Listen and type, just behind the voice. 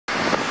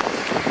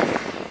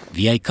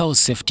The Icao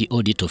Safety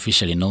Audit,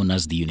 officially known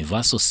as the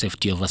Universal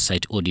Safety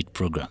Oversight Audit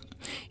Program,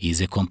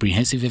 is a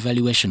comprehensive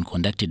evaluation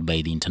conducted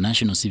by the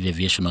International Civil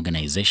Aviation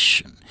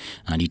Organization,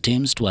 and it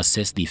aims to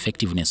assess the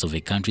effectiveness of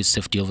a country's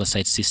safety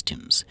oversight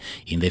systems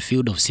in the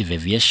field of civil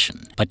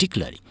aviation,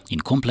 particularly in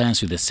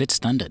compliance with the set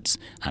standards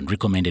and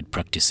recommended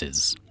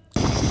practices.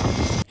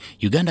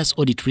 Uganda's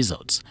audit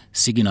results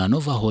signal an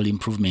overall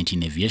improvement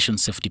in aviation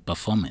safety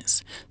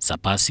performance,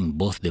 surpassing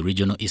both the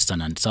regional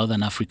Eastern and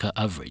Southern Africa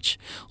average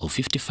of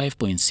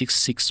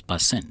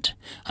 55.66%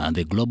 and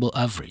the global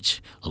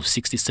average of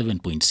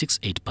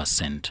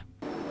 67.68%.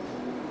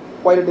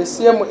 While the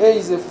CMA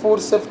is a full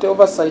safety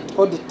oversight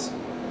audit,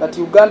 that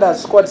Uganda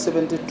has scored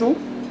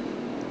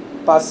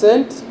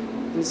 72%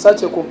 in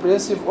such a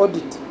comprehensive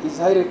audit is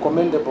highly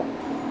commendable.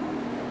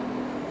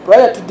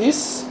 Prior to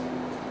this,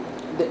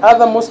 the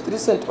other most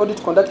recent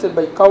audit conducted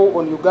by Icao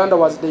on Uganda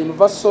was the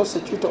Universal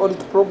Security Audit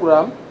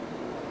Program,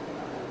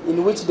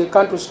 in which the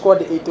country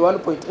scored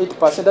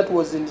 81.8%. That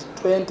was in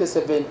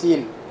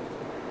 2017.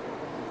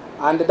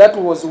 And that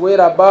was way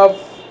above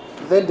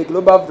then the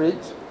global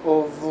average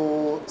of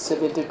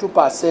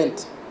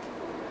 72%.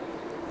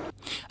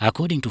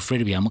 According to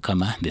Fred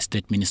Byamukama, the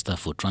State Minister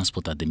for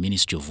Transport at the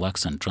Ministry of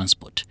Works and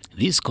Transport,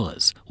 these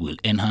scores will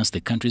enhance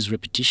the country's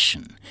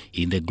reputation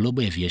in the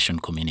global aviation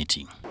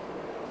community.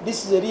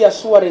 This is a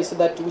reassurance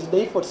that with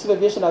the effort civil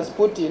aviation has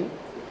put in,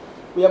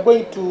 we are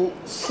going to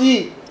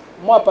see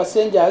more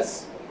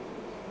passengers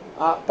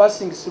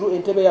passing through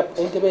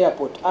Entebbe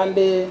Airport.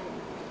 And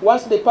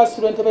once they pass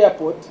through Entebbe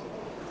Airport,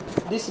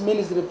 this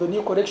means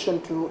revenue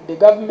collection to the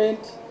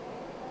government.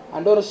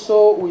 And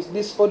also with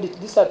this audit,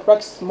 this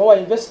attracts more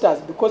investors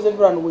because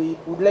everyone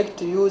would like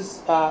to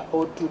use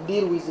or to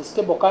deal with a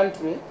stable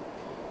country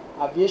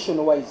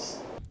aviation-wise.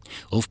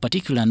 Of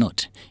particular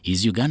note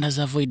is Uganda's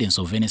avoidance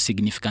of any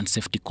significant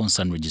safety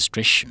concern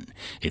registration,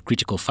 a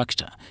critical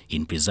factor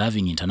in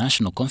preserving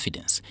international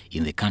confidence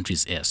in the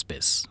country's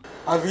airspace.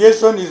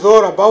 Aviation is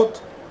all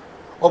about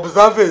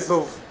observance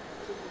of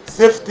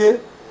safety,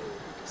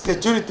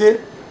 security,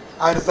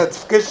 and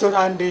certification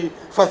and the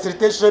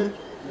facilitation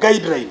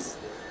guidelines.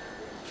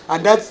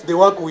 And that's the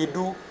work we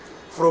do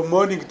from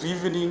morning to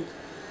evening,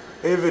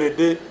 every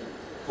day,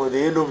 for the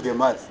end of the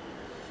month.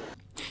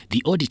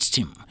 The audit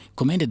team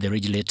commended the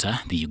regulator,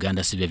 the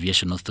Uganda Civil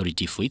Aviation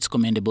Authority, for its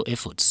commendable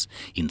efforts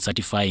in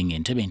certifying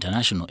Entebbe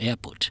International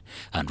Airport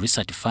and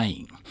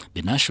recertifying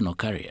the national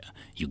carrier,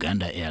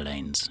 Uganda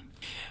Airlines.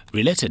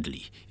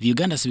 Relatedly, the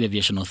Uganda Civil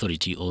Aviation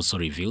Authority also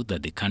revealed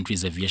that the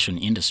country's aviation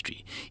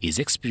industry is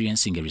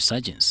experiencing a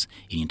resurgence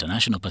in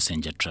international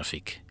passenger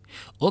traffic.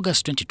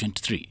 August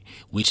 2023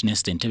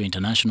 witnessed Entebbe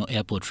International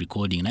Airport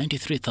recording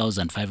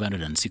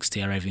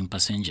 93,560 arriving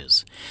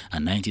passengers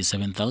and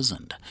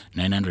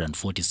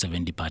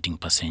 97,947 departing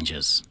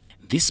passengers.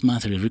 This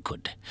monthly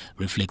record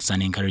reflects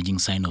an encouraging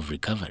sign of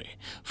recovery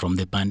from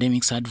the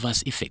pandemic's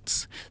adverse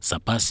effects,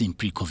 surpassing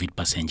pre-COVID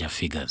passenger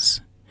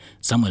figures.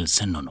 Samuel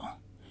Senono,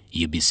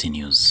 UBC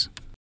News.